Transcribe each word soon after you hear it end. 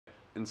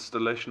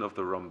Installation of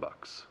the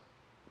Rumbux.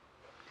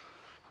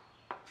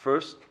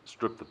 First,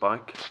 strip the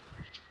bike.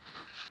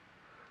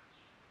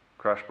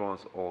 Crash bar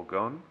is all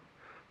gone.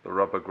 The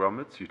rubber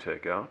grommets you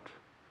take out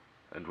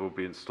and will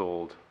be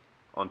installed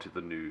onto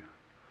the new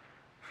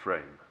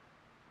frame.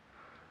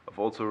 I've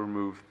also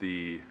removed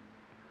the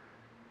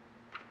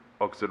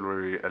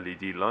auxiliary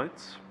LED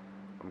lights.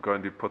 I'm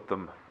going to put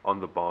them on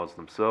the bars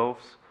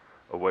themselves,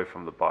 away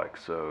from the bike,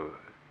 so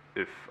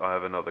if I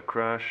have another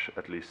crash,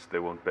 at least they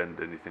won't bend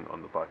anything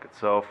on the bike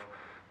itself.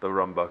 The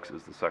Rumbux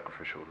is the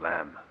sacrificial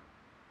lamb.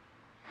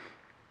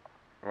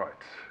 Right.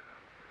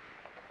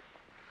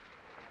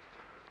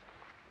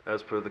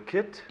 As per the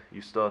kit,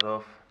 you start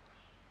off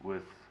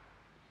with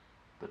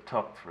the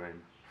top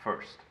frame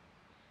first.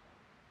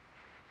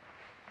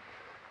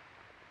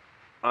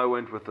 I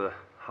went with a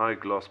high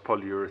gloss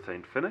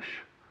polyurethane finish.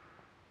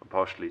 I'm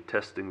partially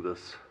testing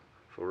this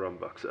for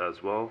Rumbux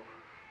as well.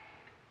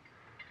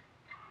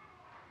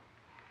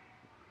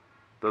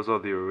 Those are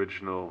the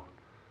original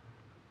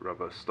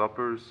rubber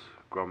stoppers,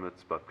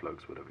 grommets, butt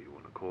plugs, whatever you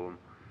want to call them.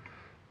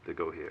 They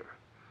go here.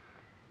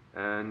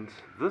 And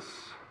this,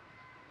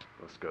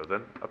 let's go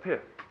then up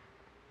here.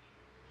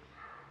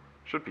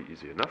 Should be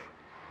easy enough.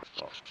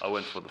 Well, I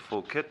went for the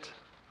full kit.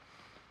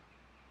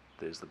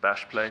 There's the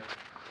bash plate.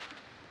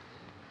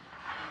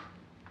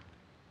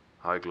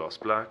 High gloss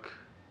black.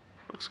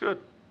 Looks good.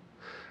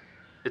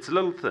 It's a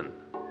little thin.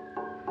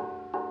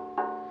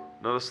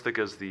 Not as thick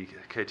as the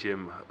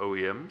KTM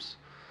OEMs,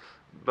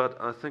 but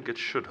I think it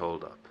should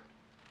hold up.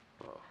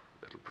 Well,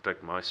 it'll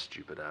protect my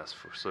stupid ass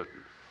for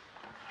certain.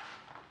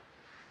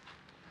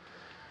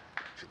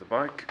 To the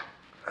bike.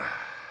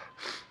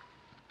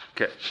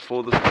 Okay,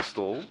 for this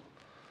install,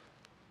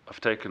 I've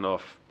taken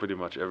off pretty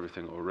much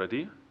everything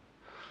already.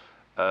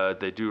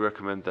 They do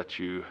recommend that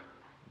you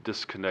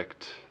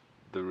disconnect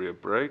the rear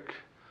brake,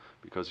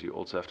 because you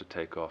also have to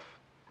take off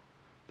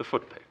the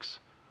foot pegs,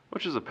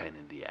 which is a pain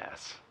in the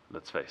ass,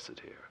 let's face it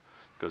here,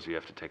 because you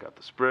have to take out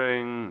the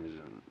spring.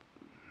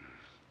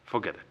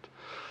 Forget it.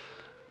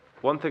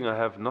 One thing I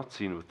have not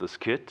seen with this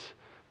kit,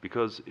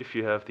 because if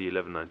you have the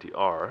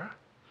 1190R,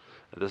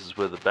 and this is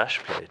where the bash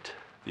plate,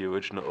 the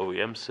original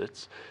OEM,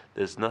 sits,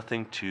 there's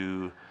nothing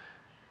to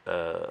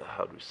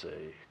how do we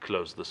say,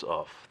 close this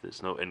off.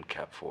 There's no end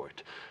cap for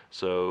it.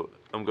 So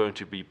I'm going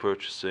to be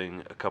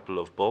purchasing a couple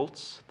of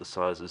bolts. The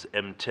size is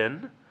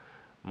M10,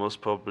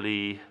 most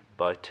probably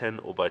by 10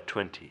 or by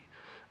 20.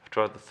 I've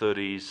tried the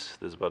 30s,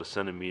 there's about a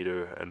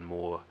centimeter and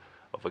more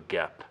of a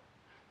gap.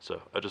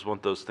 So I just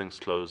want those things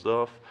closed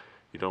off.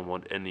 You don't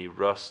want any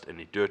rust,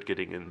 any dirt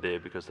getting in there,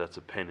 because that's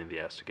a pain in the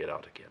ass to get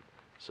out again.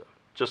 So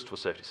just for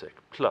safety's sake.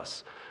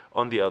 Plus,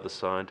 on the other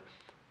side,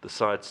 the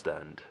side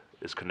stand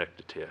is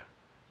connected here.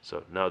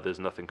 So now there's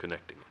nothing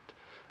connecting it.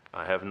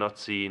 I have not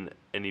seen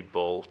any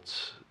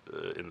bolts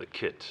in the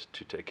kit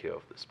to take care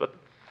of this, but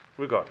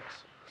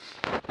regardless.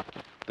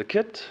 The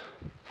kit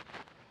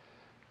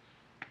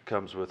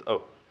comes with,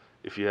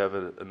 if you have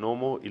a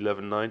normal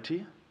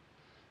 1190,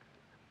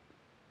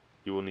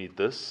 you will need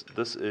this.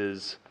 This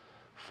is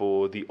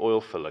for the oil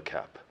filler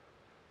cap.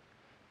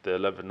 The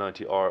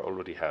 1190R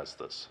already has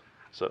this,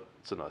 so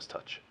it's a nice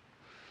touch.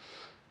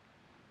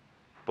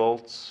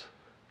 Bolts,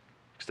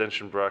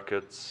 extension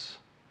brackets.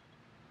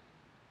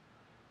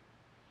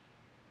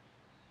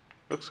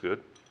 Looks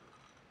good.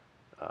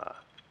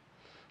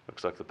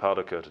 Looks like the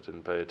powder coater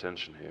didn't pay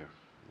attention here.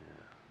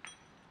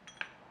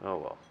 Yeah. Oh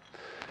well.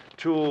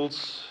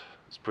 Tools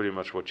is pretty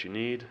much what you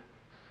need.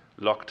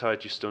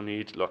 Loctite you still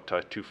need.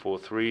 Loctite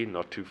 243,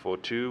 not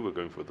 242. We're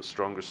going for the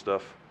stronger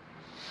stuff.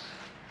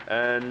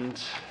 And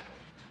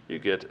you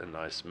get a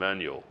nice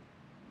manual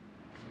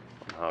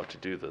on how to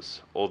do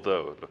this.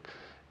 Although, look,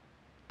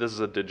 this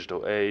is a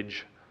digital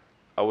age.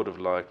 I would have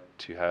liked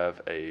to have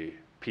a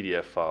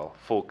PDF file,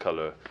 full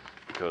color,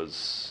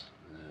 because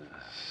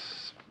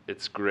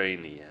it's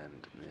grainy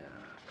and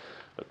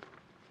look,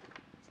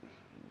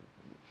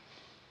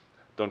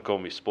 don't call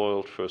me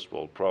spoiled, first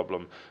world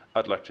problem.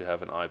 I'd like to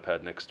have an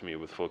iPad next to me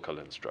with full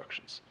color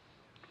instructions.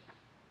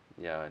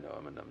 Yeah, I know,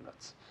 I'm a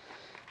numbnuts.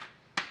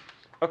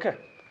 Okay.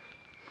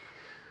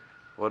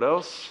 What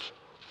else?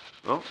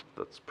 Well,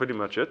 that's pretty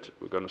much it.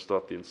 We're going to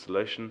start the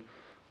installation.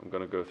 I'm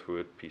going to go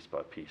through it piece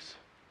by piece.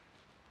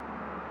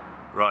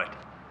 Right.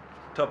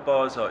 Top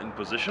bars are in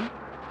position.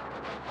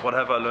 What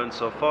have I learned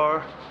so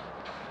far?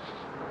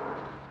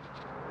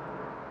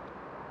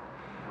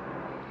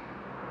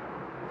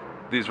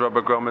 These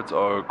rubber grommets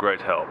are a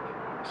great help.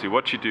 See,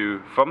 what you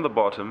do from the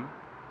bottom,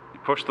 you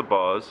push the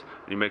bars,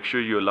 and you make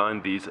sure you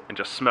align these and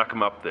just smack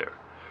them up there.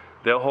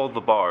 They'll hold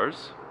the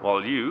bars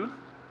while you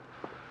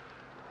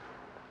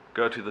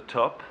go to the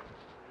top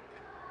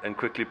and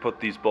quickly put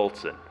these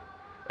bolts in.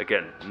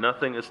 Again,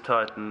 nothing is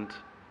tightened,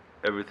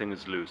 everything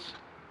is loose,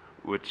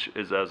 which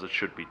is as it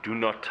should be. Do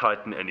not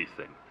tighten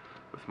anything.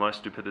 With my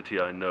stupidity,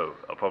 I know.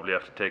 I'll probably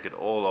have to take it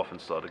all off and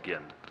start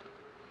again.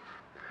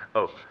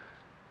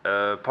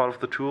 Part of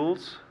the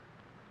tools,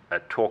 a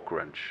torque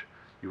wrench.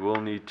 You will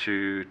need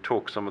to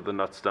torque some of the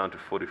nuts down to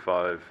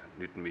 45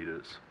 Newton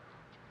meters.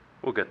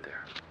 We'll get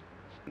there.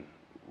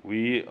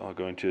 we are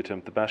going to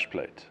attempt the bash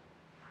plate.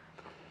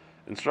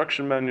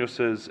 Instruction manual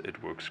says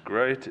it works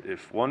great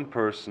if one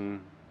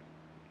person,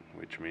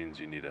 which means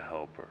you need a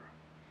helper.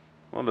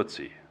 Well, let's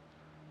see.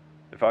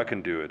 If I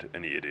can do it,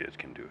 any idiot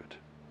can do it.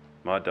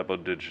 My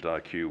double-digit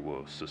IQ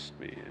will assist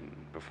me in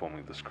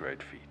performing this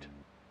great feat.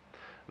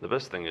 The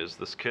best thing is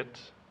this kit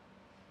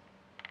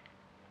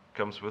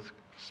comes with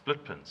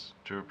split pins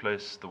to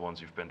replace the ones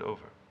you've bent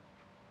over.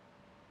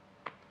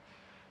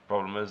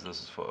 Problem is,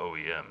 this is for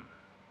OEM.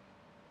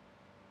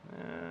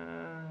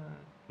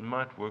 It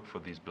might work for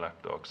these Black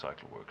Dog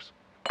cycle works.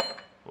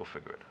 We'll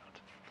figure it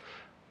out.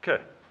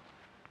 Okay,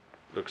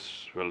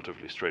 looks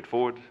relatively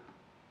straightforward.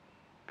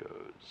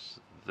 Goes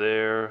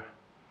there,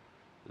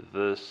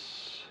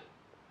 this,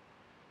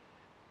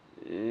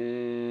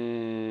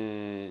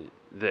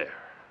 there,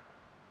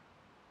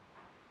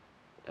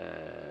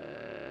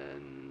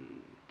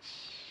 and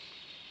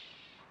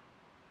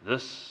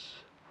this,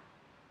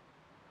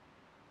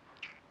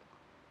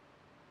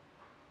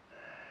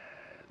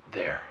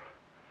 there.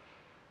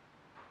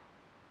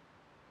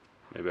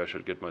 Maybe I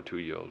should get my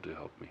 2-year-old to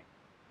help me.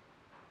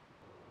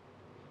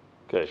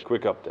 Okay,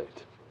 quick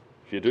update.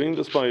 If you're doing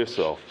this by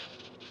yourself,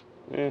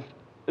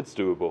 it's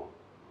doable.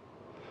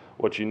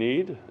 What you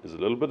need is a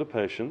little bit of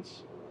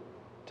patience,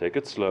 take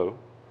it slow.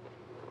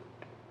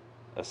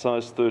 A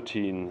size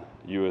 13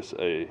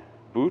 USA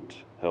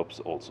boot helps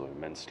also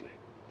immensely.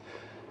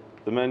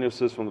 The manual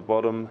says from the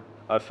bottom,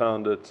 I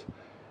found it,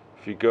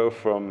 if you go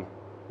from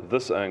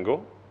this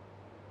angle,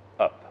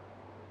 up.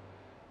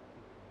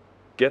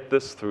 Get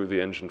this through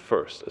the engine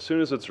first. As soon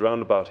as it's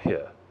round about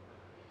here,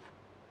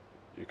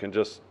 you can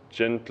just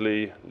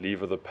gently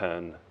lever the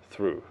pan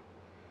through.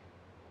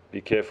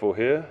 Be careful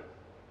here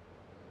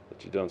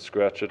that you don't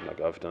scratch it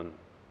like I've done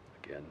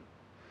again.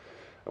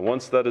 And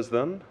once that is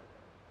done,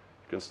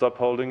 you can stop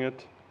holding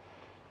it.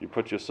 You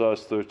put your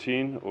size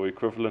 13 or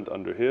equivalent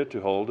under here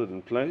to hold it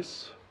in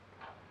place,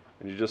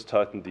 and you just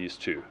tighten these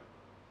two.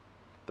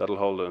 That'll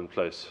hold it in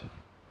place.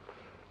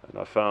 And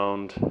I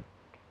found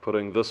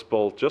putting this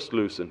bolt just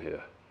loose in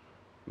here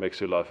makes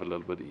your life a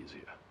little bit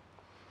easier.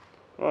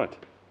 Right,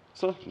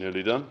 so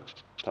nearly done.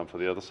 Time for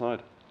the other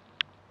side.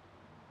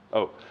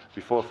 Oh,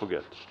 before I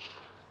forget,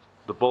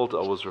 the bolt I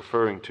was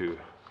referring to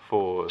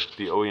for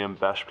the OEM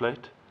bash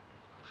plate,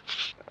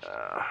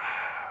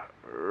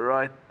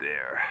 right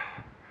there.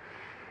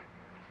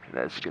 And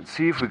as you can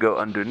see, if we go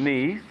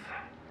underneath,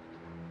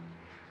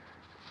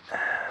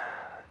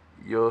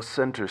 your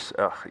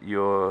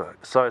your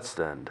side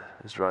stand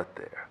is right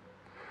there,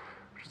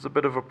 which is a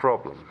bit of a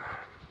problem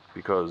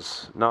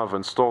because now I've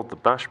installed the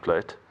bash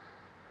plate,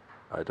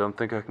 I don't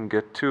think I can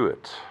get to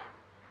it,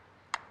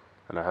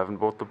 and I haven't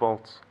bought the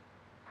bolts.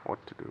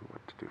 What to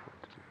do?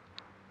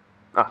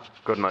 Ah,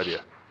 got an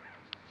idea.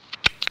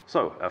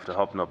 So, after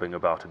hobnobbing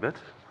about a bit,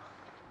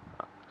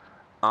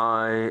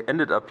 I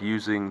ended up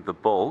using the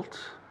bolt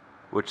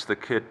which the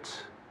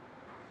kit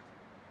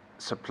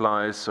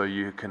supplies so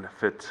you can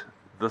fit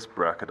this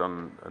bracket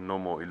on a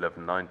normal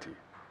 1190.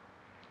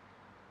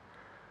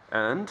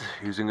 And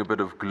using a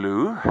bit of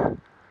glue,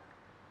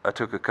 I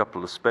took a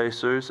couple of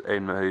spacers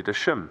and made a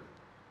shim.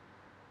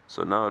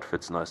 So now it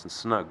fits nice and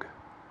snug.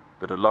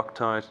 Bit of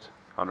Loctite,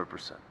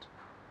 100%.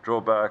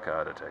 Drawback, I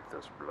had to take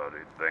this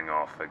bloody thing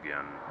off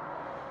again.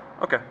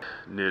 Okay,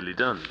 nearly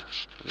done.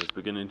 It's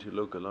beginning to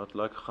look a lot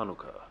like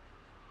Hanukkah.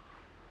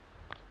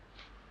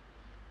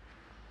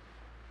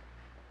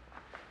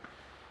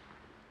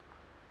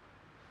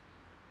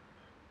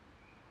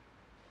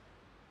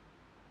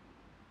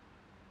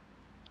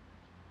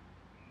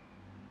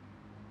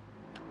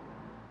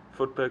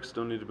 Foot pegs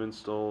still need to be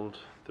installed,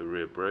 the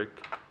rear brake.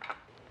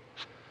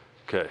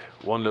 Okay,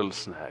 one little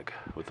snag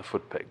with the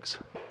foot pegs.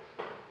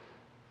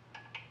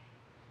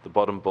 The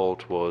bottom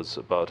bolt was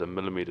about 1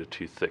 millimeter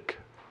too thick.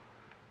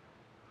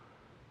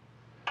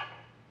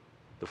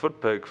 The foot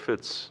peg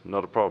fits,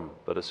 not a problem,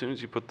 but as soon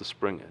as you put the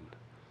spring in,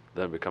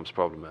 then it becomes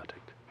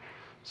problematic.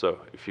 So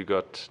if you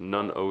got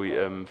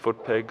non-OEM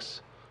foot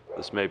pegs,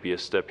 this may be a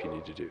step you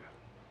need to do.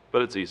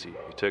 But it's easy.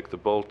 You take the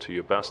bolt to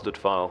your bastard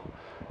file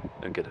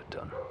and get it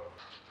done.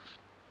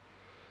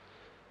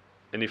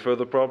 Any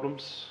further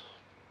problems?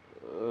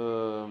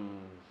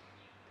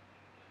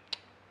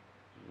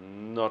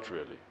 Not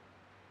really.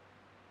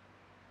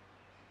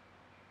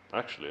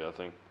 Actually, I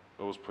think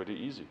it was pretty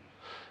easy.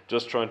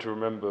 Just trying to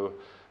remember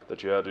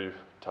that you had to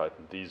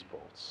tighten these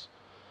bolts,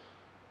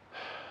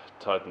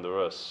 tighten the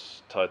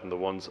rest, tighten the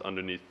ones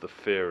underneath the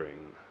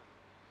fairing.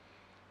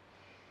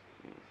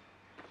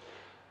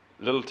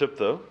 Little tip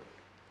though,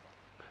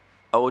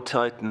 I would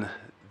tighten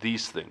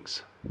these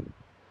things.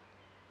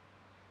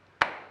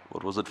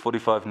 What was it,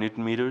 45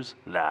 Newton meters?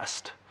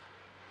 Last.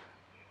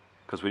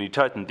 Because when you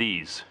tighten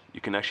these,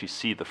 you can actually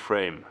see the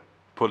frame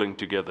pulling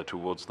together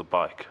towards the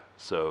bike.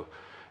 So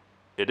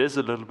it is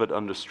a little bit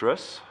under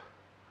stress,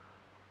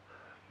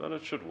 but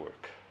it should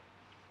work.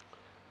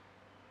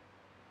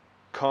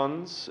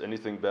 Cons,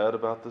 anything bad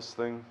about this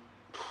thing?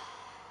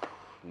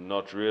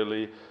 Not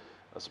really.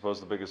 I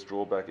suppose the biggest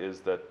drawback is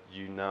that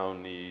you now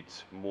need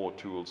more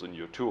tools in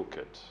your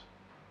toolkit.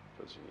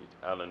 because you need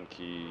Allen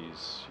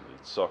keys, you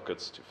need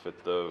sockets to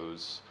fit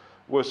those.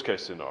 Worst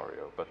case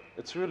scenario, but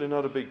it's really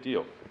not a big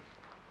deal.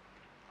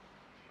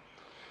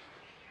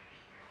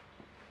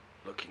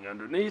 Looking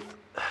underneath,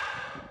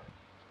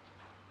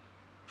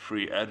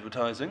 free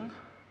advertising.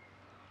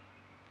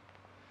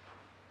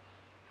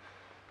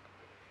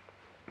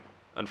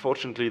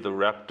 Unfortunately, the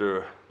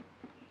Raptor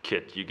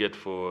kit you get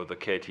for the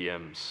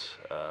KTM's,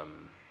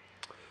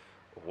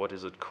 what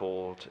is it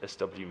called?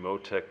 SW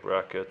Motec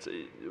brackets,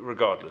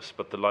 regardless,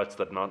 but the lights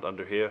that mount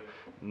under here,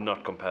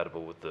 not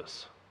compatible with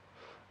this.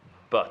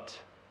 But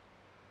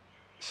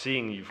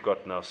seeing you've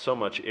got now so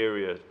much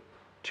area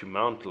to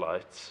mount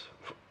lights,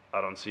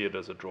 I don't see it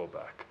as a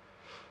drawback.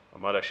 I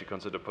might actually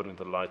consider putting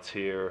the lights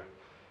here,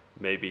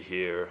 maybe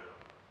here.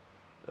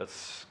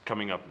 That's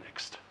coming up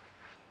next.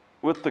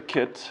 With the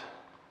kit,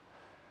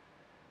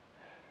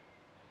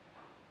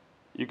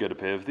 you get a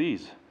pair of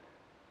these.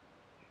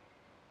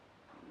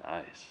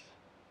 Nice.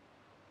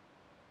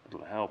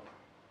 It'll help.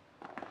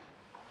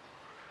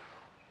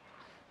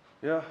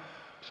 Yeah,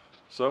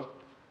 so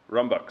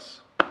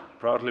Rumbux,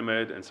 proudly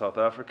made in South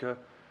Africa,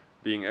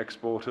 being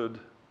exported.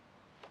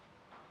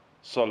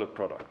 Solid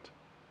product.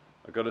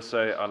 I gotta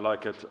say, I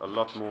like it a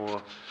lot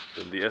more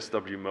than the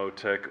SW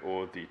Motec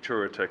or the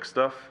Touratech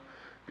stuff,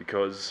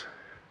 because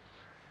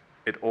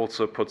it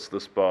also puts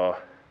this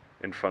bar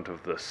in front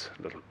of this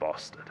little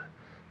bastard,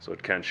 so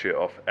it can't shear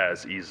off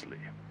as easily.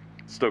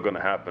 It's still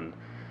gonna happen.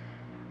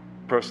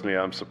 Personally,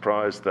 I'm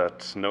surprised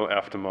that no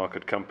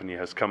aftermarket company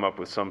has come up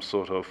with some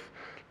sort of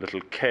little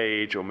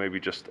cage or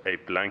maybe just a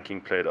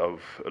blanking plate of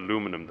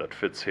aluminum that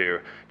fits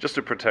here just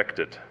to protect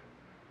it.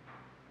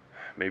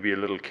 Maybe a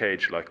little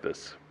cage like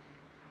this.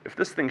 If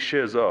this thing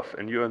shears off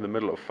and you're in the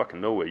middle of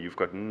fucking nowhere, you've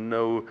got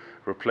no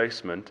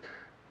replacement,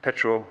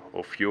 petrol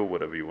or fuel,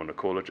 whatever you want to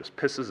call it, just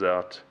pisses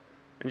out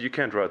and you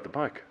can't ride the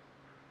bike.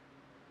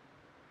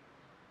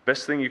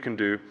 Best thing you can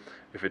do,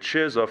 if it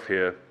shears off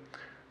here,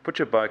 put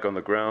your bike on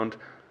the ground,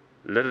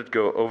 let it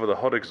go over the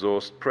hot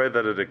exhaust, pray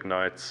that it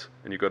ignites,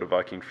 and you got a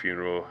Viking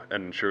funeral,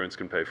 and insurance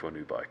can pay for a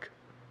new bike.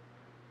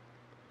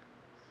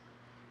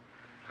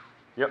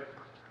 Yep.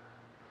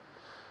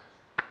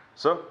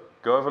 So,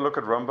 go have a look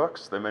at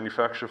Rumbux. They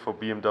manufacture for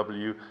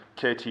BMW,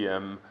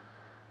 KTM,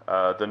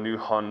 the new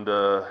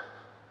Honda,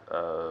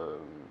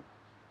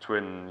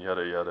 Twin,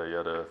 yada yada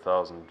yada,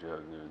 1000,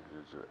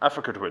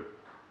 Africa Twin.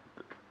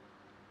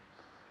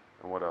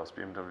 And what else?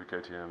 BMW,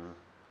 KTM.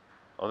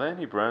 Are there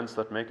any brands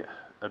that make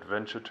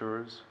adventure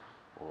tours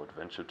or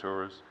adventure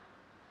tours?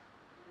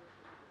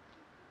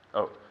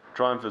 Oh,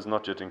 Triumph is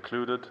not yet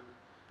included.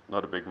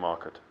 Not a big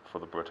market for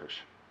the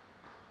British.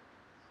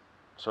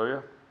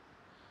 So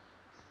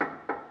yeah.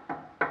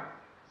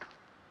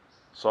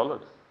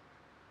 Solid.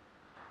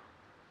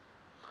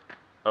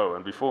 Oh,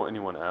 and before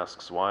anyone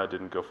asks why I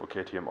didn't go for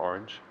KTM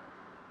Orange,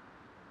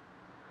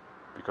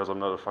 because I'm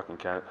not a fucking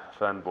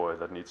fanboy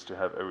that needs to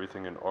have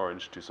everything in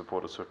orange to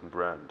support a certain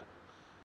brand.